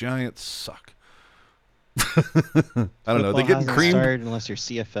 man? The Giants suck. I don't know. They Football getting hasn't creamed. started unless you're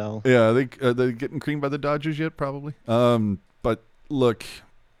CFL. Yeah, they getting creamed by the Dodgers yet? Probably. But look,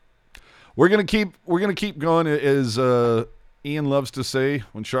 we're gonna keep going. As Ian loves to say,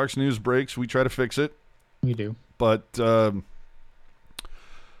 when Sharks news breaks, we try to fix it. We do. But I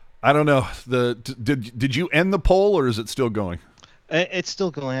don't know. Did you end the poll or is it still going? It's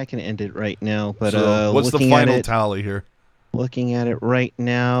still going. I can end it right now. But So what's the looking at final it- tally here? Looking at it right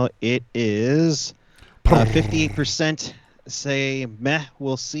now, it is 58% say meh,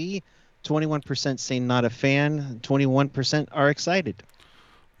 we'll see. 21% say not a fan. 21% are excited.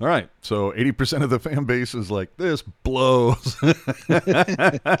 All right. So 80% of the fan base is like, this blows.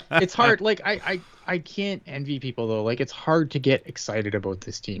 It's hard. Like, I can't envy people, though. Like, it's hard to get excited about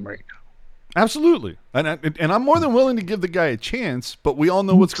this team right now. Absolutely. And I'm more than willing to give the guy a chance, but we all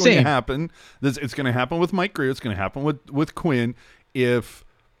know what's going to Same. happen. It's going to happen with Mike Greer. It's going to happen with Quinn. If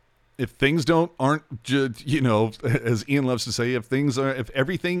things aren't just, as Ian loves to say, if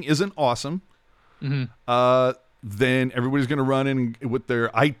everything isn't awesome, then everybody's going to run in with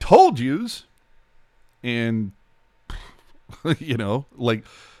their I told yous, and like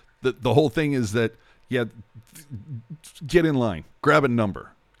the whole thing is that get in line, grab a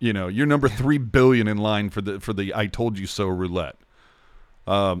number. You're number 3 billion in line for the I told you so roulette.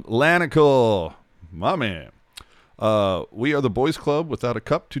 Lanical, my man. We are the boys club without a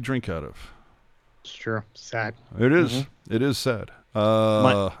cup to drink out of. It's true. Sad. It is. It is sad.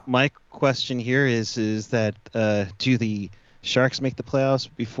 My question here is that do the Sharks make the playoffs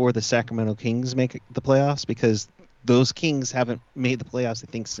before the Sacramento Kings make the playoffs? Because those Kings haven't made the playoffs,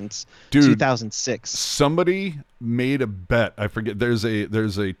 I think, since 2006. Somebody made a bet. I forget. There's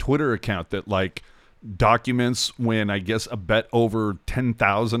a Twitter account that like documents when I guess a bet over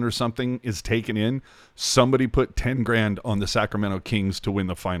 10,000 or something is taken in. Somebody put 10 grand on the Sacramento Kings to win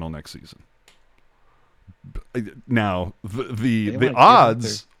the final next season. Now the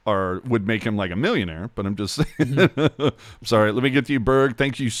odds would make him like a millionaire, but I'm just saying. Sorry, let me get to you, Berg.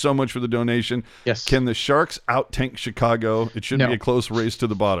 Thank you so much for the donation. Yes. Can the Sharks out tank Chicago? It should No. be a close race to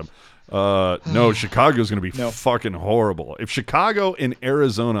the bottom. No, Chicago's going to be No. fucking horrible. If Chicago and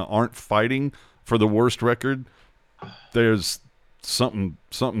Arizona aren't fighting for the worst record, there's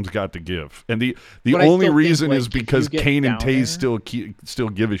something's got to give. And the But I only still think, reason like, is if you because get Kane and down Taze there- still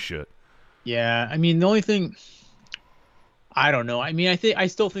give a shit. Yeah, I mean, the only thing, I don't know. I mean, I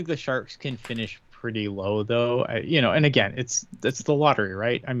still think the Sharks can finish pretty low, though. And again, it's the lottery,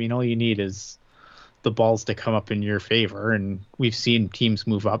 right? I mean, all you need is the balls to come up in your favor, and we've seen teams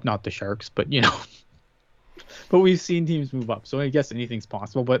move up, not the Sharks, but but we've seen teams move up. So I guess anything's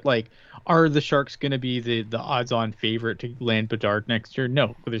possible. But like, are the Sharks going to be the odds-on favorite to land Bedard next year?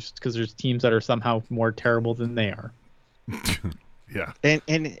 No, because there's teams that are somehow more terrible than they are. Yeah.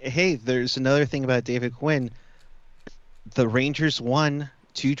 And hey, there's another thing about David Quinn. The Rangers won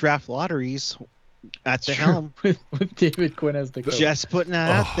 2 draft lotteries at the helm. with David Quinn as the coach. Just putting that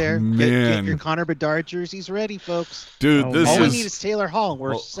out there. Get man. your Connor Bedard jerseys ready, folks. Dude, Oh, this All man. we is need is Taylor Hall.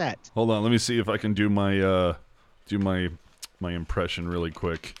 We're set. Hold on, let me see if I can do my my impression really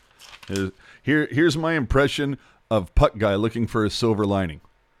quick. Here's my impression of Puck Guy looking for a silver lining.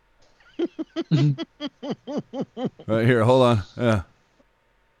 Right here, hold on. Yeah.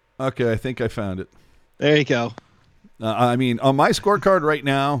 Okay, I think I found it. There you go. I mean, on my scorecard right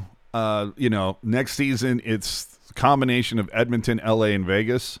now, next season it's a combination of Edmonton, LA, and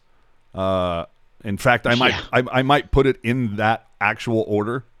Vegas. In fact, I might put it in that actual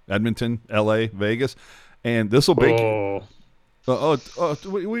order: Edmonton, LA, Vegas, and this will be. What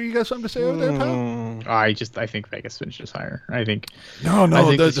do you got something to say over there, pal? I think Vegas finishes higher. I think No, I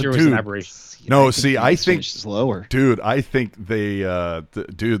think this year was an aberration. No, see, I think finishes lower. Dude, I think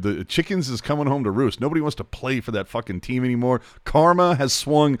the chickens is coming home to roost. Nobody wants to play for that fucking team anymore. Karma has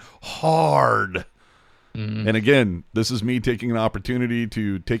swung hard. And again, this is me taking an opportunity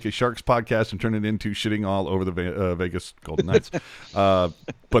to take a Sharks podcast and turn it into shitting all over the Vegas Golden Knights. But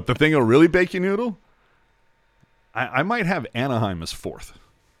the thing that'll really bake you noodle, I might have Anaheim as fourth.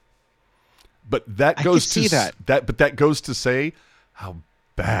 But that goes to that. But that goes to say how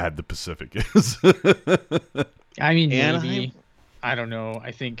bad the Pacific is. I mean, Anaheim? maybe. I don't know.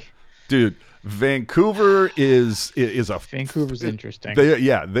 I think Dude, Vancouver is a Vancouver's interesting.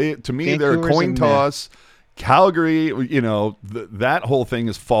 They to me they're a Vancouver's coin a meh. toss. Calgary, that whole thing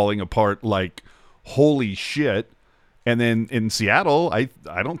is falling apart like holy shit. And then in Seattle, I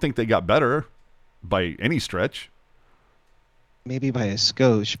don't think they got better by any stretch. Maybe by a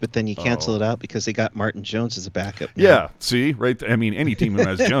skosh, but then you cancel Oh. it out because they got Martin Jones as a backup. now. Yeah, see, right? I mean, any team who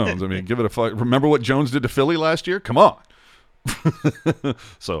has Jones, I mean, give it a fuck. Remember what Jones did to Philly last year? Come on.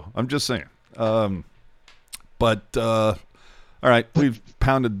 So I'm just saying. All right, we've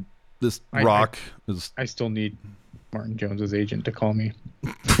pounded this I- rock. I still need Martin Jones's agent to call me.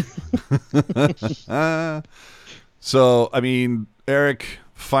 So, I mean, Eric,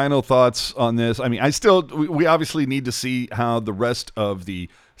 final thoughts on this? I mean, we obviously need to see how the rest of the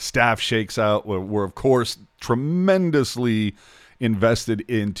staff shakes out. We're of course, tremendously invested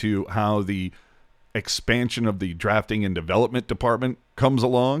into how the expansion of the drafting and development department comes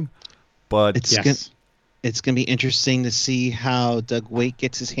along. But It's Yes. it's going to be interesting to see how Doug Waite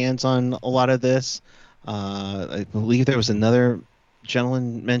gets his hands on a lot of this. I believe there was another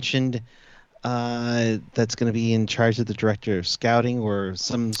gentleman mentioned that's going to be in charge of the director of scouting or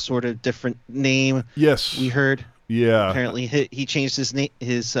some sort of different name. yes, We heard yeah. apparently he changed his name,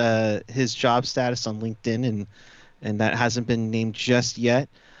 his job status on LinkedIn, and that hasn't been named just yet.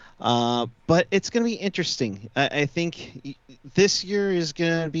 But it's going to be interesting. I think this year is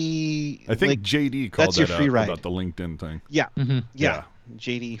going to be. I think like, JD called that's your that free out ride. about the LinkedIn thing. Yeah, Mm-hmm. yeah.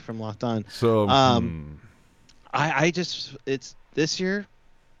 JD from Locked On. So, I just it's this year.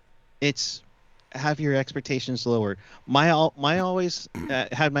 It's have your expectations lowered. My always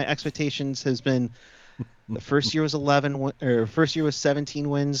had my expectations has been the first year was 11 or first year was 17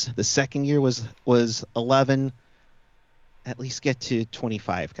 wins. The second year was 11. At least get to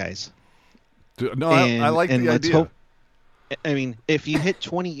 25, guys. no, I like the let's idea. hope. I mean, if you hit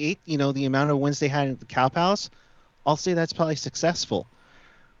 28, the amount of wins they had at the Cow Palace, I'll say that's probably successful.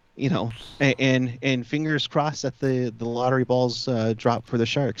 And fingers crossed that the lottery balls drop for the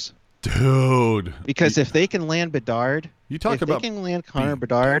Sharks. Dude, Because if they can land Bedard, you talk if about they can land Connor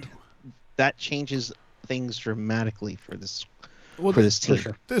Bedard, that changes things dramatically for this Well, for this team.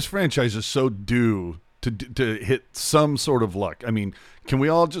 sure. this franchise is so due to hit some sort of luck. I mean, can we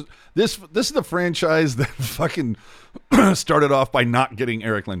all just this is the franchise that fucking started off by not getting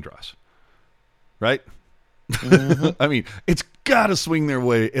Eric Lindros, right? I mean, it's got to swing their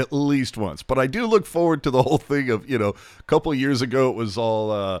way at least once. But I do look forward to the whole thing of a couple of years ago it was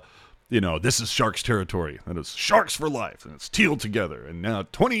all this is Sharks territory, and it's Sharks for life, and it's Teal together, and now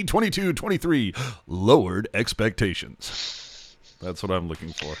 2022-23 lowered expectations. That's what I'm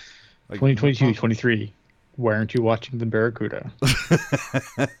looking for. Like, 2022, 23. Why aren't you watching the Barracuda?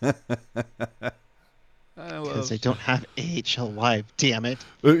 Because they don't have AHL Live, damn it.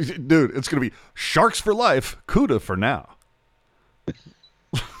 Dude, it's going to be Sharks for life, CUDA for now.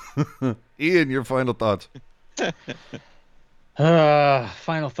 Ian, your final thoughts.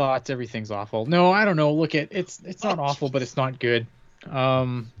 Final thoughts. Everything's awful. No, I don't know. Look, it's not awful, but it's not good.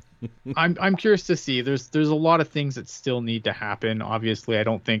 I'm curious to see. There's a lot of things that still need to happen. Obviously, I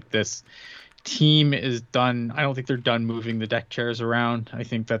don't think this team is done. I don't think they're done moving the deck chairs around. I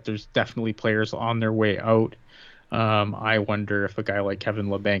think that there's definitely players on their way out. I wonder if a guy like Kevin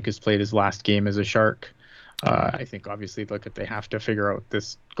LeBanc has played his last game as a Shark. I think obviously they have to figure out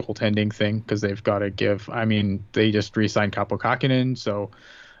this goaltending thing because they've got to give. I mean, they just re-signed Kaapo Kähkönen, so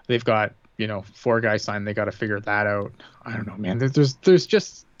they've got 4 guys signed. They got to figure that out. I don't know, man. There's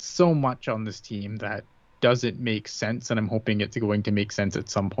just so much on this team that doesn't make sense, and I'm hoping it's going to make sense at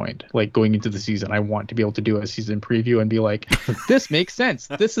some point. Like going into the season, I want to be able to do a season preview and be like, this makes sense.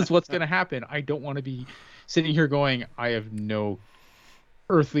 This is what's going to happen. I don't want to be sitting here going, I have no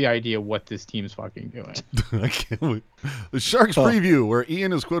earthly idea what this team's fucking doing. I can't wait. The Sharks preview, where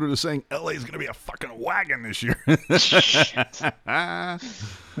Ian is quoted as saying LA is going to be a fucking wagon this year. Shit.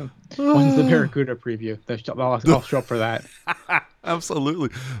 When's the Barracuda preview? I'll show up for that. Absolutely.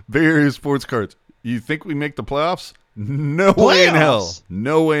 Bay Area Sports Cards. You think we make the playoffs? No way in hell. Playoffs?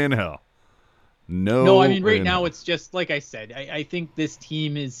 No way in hell. No, I mean way right in now hell. it's just like I said. I think this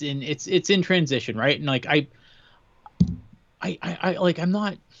team is in it's in transition, right? And like I I'm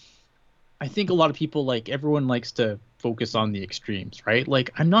not. I think a lot of people everyone likes to focus on the extremes, right?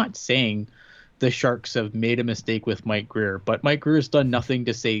 Like I'm not saying the Sharks have made a mistake with Mike Grier, but Mike Grier's done nothing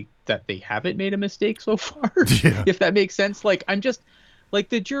to say that they haven't made a mistake so far. Yeah. If that makes sense. Like, I'm just like,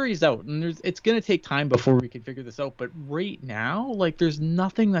 the jury's out, and it's going to take time before we can figure this out. But right now, like, there's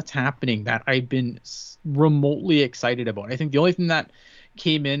nothing that's happening that I've been remotely excited about. I think the only thing that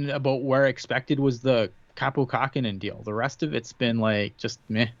came in about where I expected was the Capo Kakinen deal. The rest of it's been like just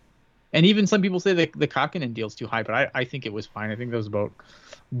meh. And even some people say the Kakinen deal's too high, but I think it was fine. I think that was about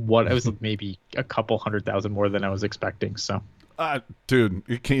what I was maybe a couple 100,000 more than I was expecting. So, dude,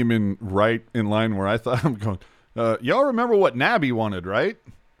 it came in right in line where I thought. I'm going. Y'all remember what Nabby wanted, right?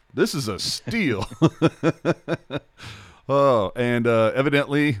 This is a steal. Oh, and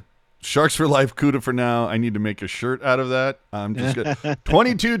evidently, Sharks for Life, CUDA for now. I need to make a shirt out of that. I'm just good.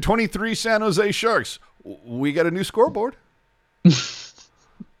 22-23 San Jose Sharks. We got a new scoreboard.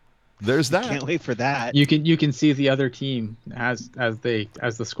 There's that. Can't wait for that. you can see the other team as the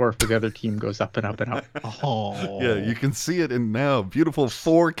score for the other team goes up and up and up. Oh, Yeah, you can see it in now. Beautiful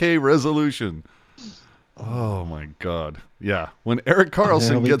 4K resolution. Oh my God. Yeah. When Erik Karlsson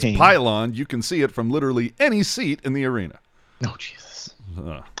That'll be gets pain. pyloned, you can see it from literally any seat in the arena. No, Jesus.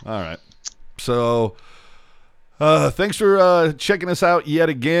 All right. So, thanks for checking us out yet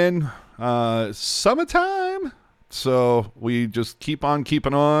again. Summertime. So we just keep on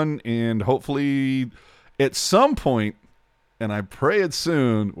keeping on, and hopefully at some point, and I pray it's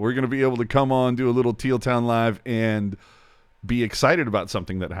soon, we're going to be able to come on, do a little Teal Town Live, and be excited about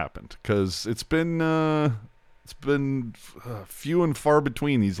something that happened, because it's been few and far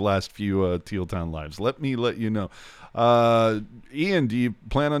between these last few Teal Town Lives. Let you know. Ian, do you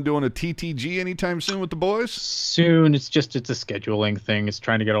plan on doing a TTG anytime soon with the boys? Soon. It's a scheduling thing. It's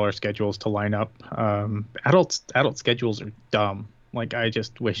trying to get all our schedules to line up. Adult schedules are dumb. Like, I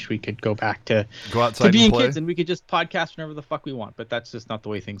just wish we could go back to outside being and play? kids, and we could just podcast whenever the fuck we want. But that's just not the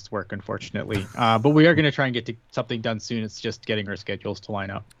way things work, unfortunately. But we are going to try and get to something done soon. It's just getting our schedules to line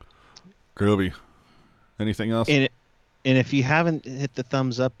up. Groovy. Anything else? And if you haven't hit the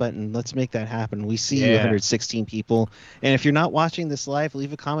thumbs up button, let's make that happen. We see you, Yeah. 116 people. And if you're not watching this live,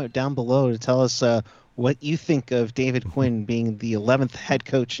 leave a comment down below to tell us what you think of David Quinn being the 11th head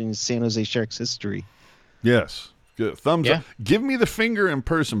coach in San Jose Sharks history. Yes. Good. Thumbs Yeah. up. Give me the finger in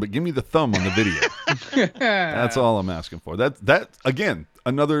person, but give me the thumb on the video. That's all I'm asking for. That again,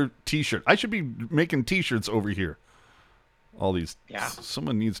 another T-shirt. I should be making T-shirts over here. All these. Yeah.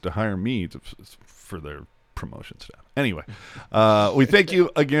 Someone needs to hire me for their promotion staff. Anyway, we thank you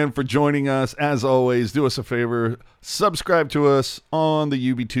again for joining us. As always, do us a favor, subscribe to us on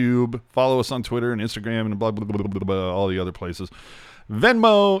the UBTube, follow us on Twitter and Instagram and blah, blah, blah, blah, blah, all the other places.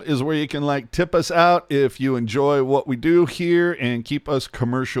 Venmo is where you can tip us out if you enjoy what we do here and keep us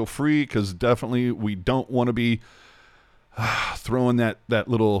commercial free, because definitely we don't want to be throwing that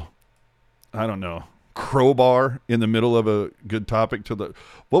little, I don't know, crowbar in the middle of a good topic to the.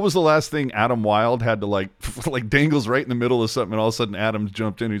 What was the last thing Adam Wilde had to like dangles right in the middle of something, and all of a sudden Adams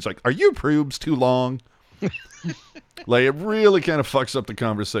jumped in and he's like, "Are you proobs too long?" Like, it really kind of fucks up the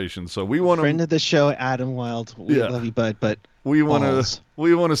conversation. So we want to Friend of the show, Adam Wild. We love you, bud, but we want balls.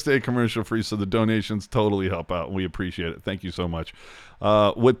 to stay commercial free, so the donations totally help out. We appreciate it. Thank you so much.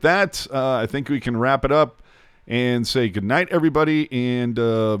 With that, I think we can wrap it up and say good night, everybody,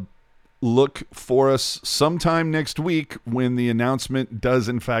 and look for us sometime next week when the announcement does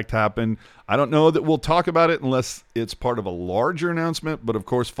in fact happen. I don't know that we'll talk about it unless it's part of a larger announcement, but of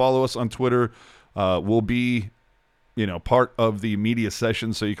course follow us on Twitter. We'll be, part of the media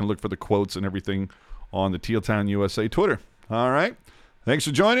session, so you can look for the quotes and everything on the Teal Town USA Twitter. All right. Thanks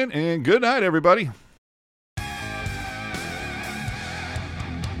for joining, and good night, everybody.